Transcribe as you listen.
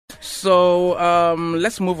So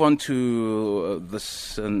let's move on to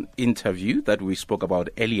this interview that we spoke about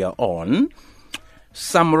earlier on.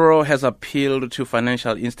 SAMRO has appealed to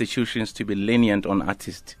financial institutions to be lenient on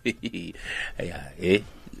artists.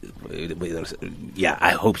 Yeah,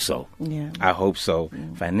 I hope so. Yeah. I hope so.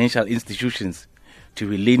 Yeah. Financial institutions to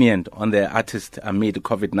be lenient on their artists amid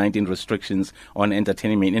COVID-19 restrictions on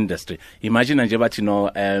entertainment industry. Imagine nje bathi no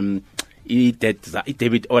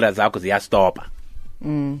i-debit orders zakho ziyastopa.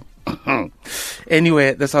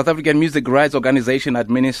 Anyway, the South African Music Rights Organization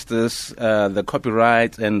administers the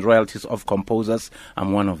copyrights and royalties of composers.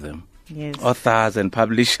 I'm one of them. Yes. Authors and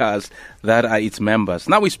publishers that are its members.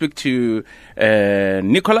 Now we speak to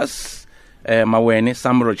Nicholas Maweni,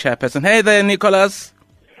 SAMRO Chairperson. Hey there, Nicholas.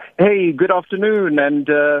 Hey, good afternoon, and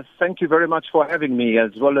thank you very much for having me,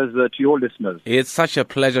 as well as to your listeners. It's such a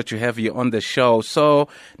pleasure to have you on the show. So,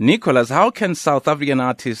 Nicholas, how can South African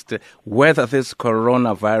artists weather this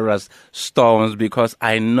coronavirus storms? Because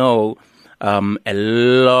I know a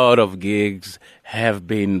lot of gigs have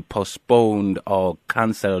been postponed or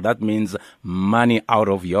cancelled. That means money out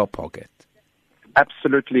of your pocket.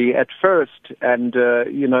 Absolutely. At first, and,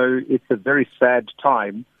 it's a very sad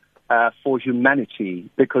time for humanity,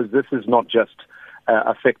 because this is not just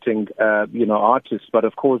affecting, artists, but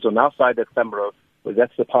of course on our side at SAMRO, well,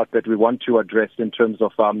 that's the part that we want to address in terms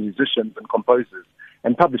of our musicians and composers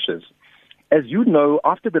and publishers. As you know,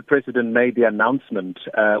 after the president made the announcement,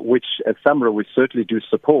 which at SAMRO we certainly do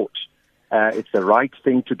support, it's the right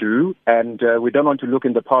thing to do, and we don't want to look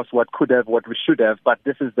in the past what could have, what we should have, but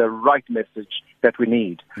this is the right message that we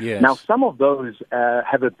need. Yes. Now, some of those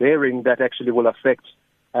have a bearing that actually will affect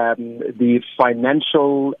the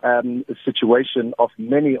financial situation of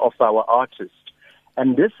many of our artists.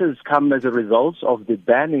 And this has come as a result of the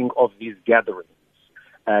banning of these gatherings.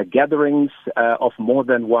 Gatherings of more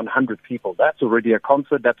than 100 people. That's already a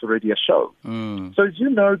concert, that's already a show. So as you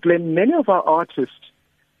know, Glenn, many of our artists,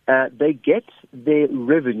 they get their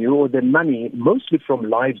revenue or their money mostly from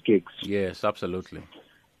live gigs. Yes, absolutely.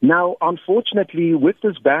 Now, unfortunately, with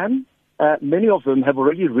this ban, many of them have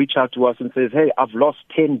already reached out to us and says, hey, I've lost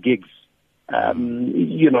 10 gigs. And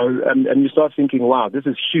you start thinking, wow, this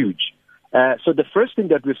is huge. So the first thing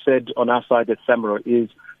that we've said on our side at SAMRO is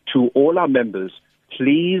to all our members,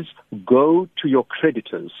 please go to your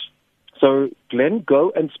creditors. So, Glenn,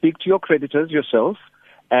 go and speak to your creditors yourself,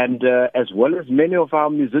 and as well as many of our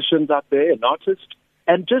musicians out there and artists,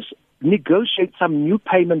 and just negotiate some new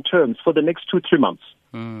payment terms for the next 2-3 months.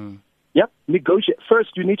 Yep, negotiate.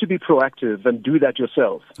 First, you need to be proactive and do that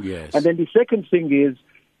yourself. Yes. And then the second thing is,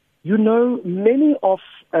 many of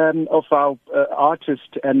our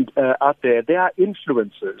artists and out there, they are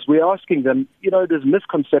influencers. We're asking them, there's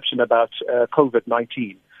misconception about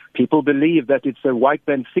COVID-19. People believe that it's a white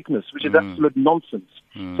man sickness, which is absolute nonsense.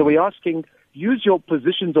 So we're asking, use your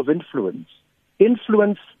positions of influence.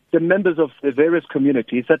 Influence the members of the various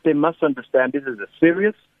communities that they must understand this is a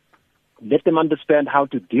serious. Let them understand how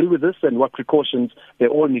to deal with this and what precautions they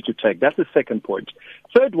all need to take. That's the second point.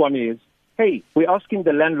 Third one is, hey, we're asking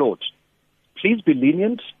the landlords, please be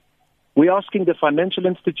lenient. We're asking the financial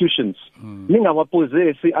institutions,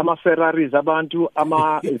 ningawapozesi ama-Ferraris, abantu,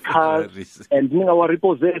 ama-cars, and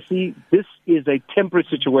ningawareposesi. This is a temporary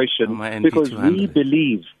situation because we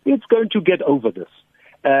believe it's going to get over this.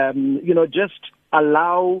 Just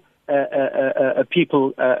allow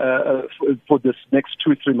people for this next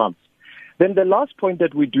 2-3 months. Then the last point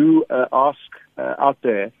that we do ask out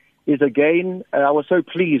there is, again, I was so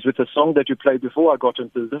pleased with the song that you played before I got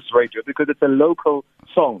into this radio, because it's a local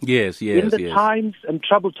song. Yes. In the times and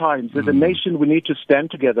troubled times, as a nation, we need to stand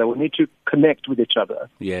together. We need to connect with each other.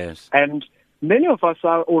 Yes. And many of us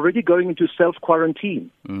are already going into self-quarantine.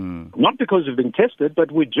 Not because we've been tested,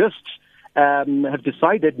 but we just have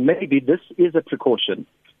decided maybe this is a precaution.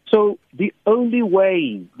 So the only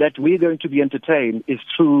way that we're going to be entertained is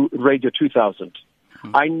through Radio 2000.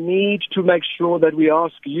 I need to make sure that we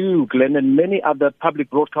ask you, Glenn, and many other public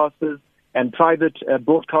broadcasters and private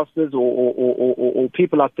broadcasters or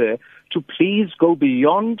people out there to please go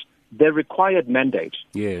beyond their required mandate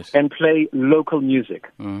and play local music.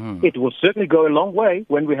 It will certainly go a long way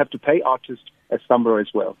when we have to pay artists as SAMRO as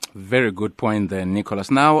well. Very good point there, Nicholas.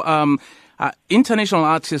 Now, international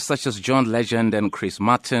artists such as John Legend and Chris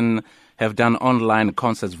Martin have done online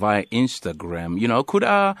concerts via Instagram. Could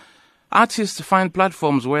artists find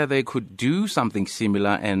platforms where they could do something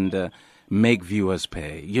similar and make viewers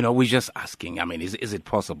pay? We're just asking. I mean, is it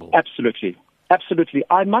possible? Absolutely.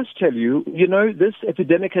 I must tell you, this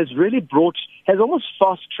epidemic has almost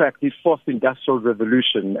fast-tracked the fourth industrial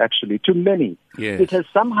revolution, actually, to many. Yes. It has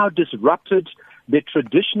somehow disrupted the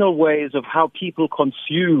traditional ways of how people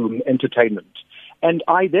consume entertainment. And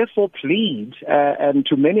I therefore plead and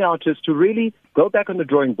to many artists to really go back on the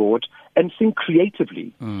drawing board and think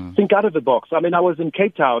creatively, think out of the box. I mean, I was in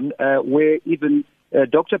Cape Town where even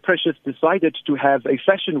Dr. Precious decided to have a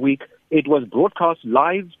fashion week. It was broadcast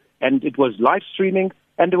live and it was live streaming,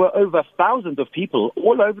 and there were over thousands of people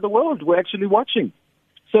all over the world who were actually watching.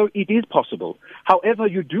 So it is possible. However,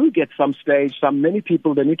 you do get many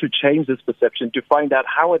people, they need to change this perception to find out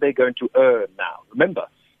how are they going to earn now. Remember,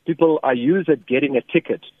 people are used at getting a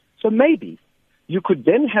ticket. So maybe you could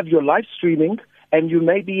then have your live streaming and you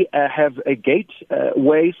maybe have a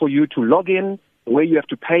gateway for you to log in where you have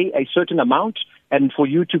to pay a certain amount and for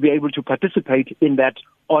you to be able to participate in that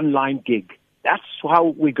online gig. That's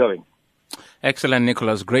how we're going. Excellent,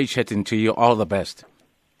 Nicholas. Great chatting to you. All the best.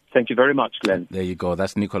 Thank you very much, Glenn. There you go.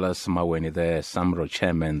 That's Nicholas Maweni, the SAMRO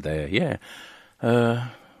chairman there. Yeah.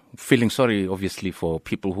 Feeling sorry, obviously, for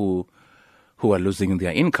people who are losing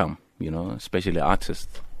their income, especially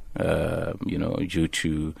artists, due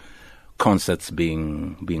to concerts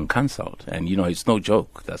being cancelled. And, it's no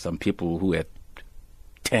joke. There's some people who had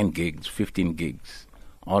 10 gigs, 15 gigs,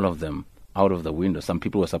 all of them out of the window. Some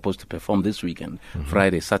people were supposed to perform this weekend,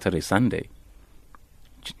 Friday, Saturday, Sunday.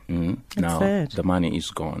 Now sad. The money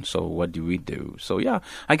is gone. So what do we do? So yeah,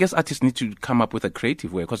 I guess artists need to come up with a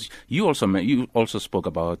creative way. Because you also spoke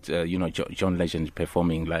about John Legend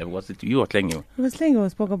performing live. Was it you or Tlengo? It was Tlengo who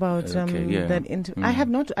spoke about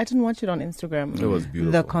that. I didn't watch it on Instagram. It was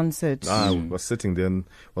beautiful. The concert. I was sitting there,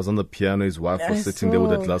 was on the piano. His wife was sitting there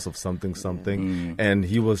with a glass of something, and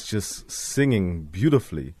he was just singing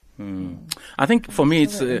beautifully. I think for me,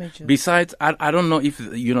 it's besides. I don't know if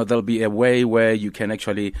there'll be a way where you can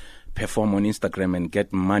actually perform on Instagram and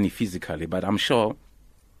get money physically, but I'm sure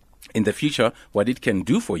in the future, what it can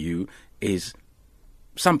do for you is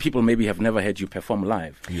some people maybe have never heard you perform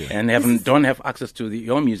live and don't have access to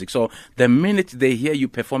your music. So the minute they hear you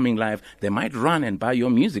performing live, they might run and buy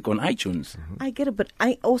your music on iTunes. I get it, but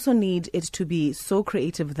I also need it to be so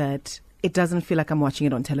creative that it doesn't feel like I'm watching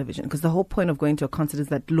it on television, because the whole point of going to a concert is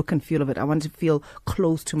that look and feel of it. I want to feel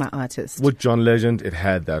close to my artist. With John Legend, it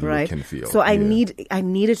had that look and feel. So I need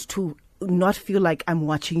it to not feel like I'm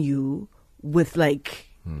watching you with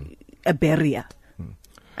like a barrier.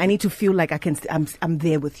 I need to feel like I'm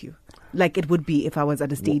there with you, like it would be if I was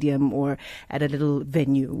at a stadium or at a little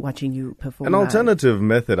venue watching you perform. An alternative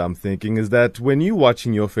method I'm thinking is that when you're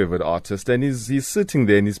watching your favorite artist and he's sitting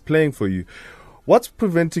there and he's playing for you, what's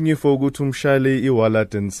preventing you for go to Mshale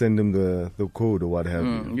e-wallet and send him the code or what have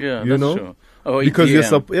you? Yeah, you that's true. Oh, because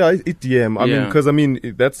EDM.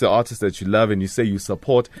 EDM. That's the artist that you love and you say you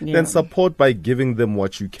support. Then support by giving them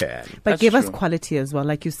what you can. But give us quality as well.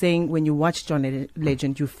 Like you're saying, when you watched John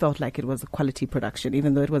Legend, you felt like it was a quality production,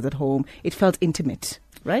 even though it was at home. It felt intimate.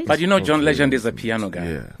 Right? But John Legend is a piano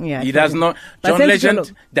guy. Yeah. He does not. John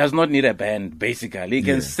Legend does not need a band. Basically, he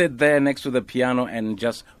can sit there next to the piano and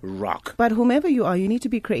just rock. But whomever you are, you need to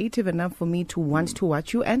be creative enough for me to want to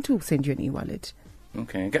watch you and to send you an e-wallet.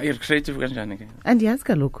 Okay, you're creative, and yes,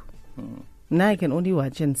 look. Now I can only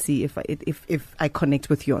watch and see if I connect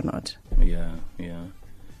with you or not. Yeah.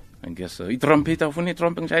 I guess so. Trumpet.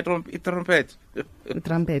 Trumpet.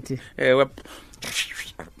 Yeah.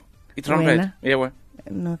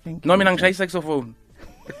 No, thank you. No, mina ngishaya saxophone.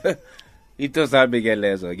 Ito sabi ke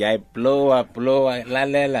lezo, blow la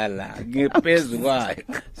ngiphezu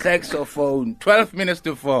kwayo. Saxophone 12 minutes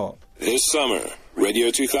to 4. This summer, Radio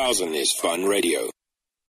 2000 is fun radio.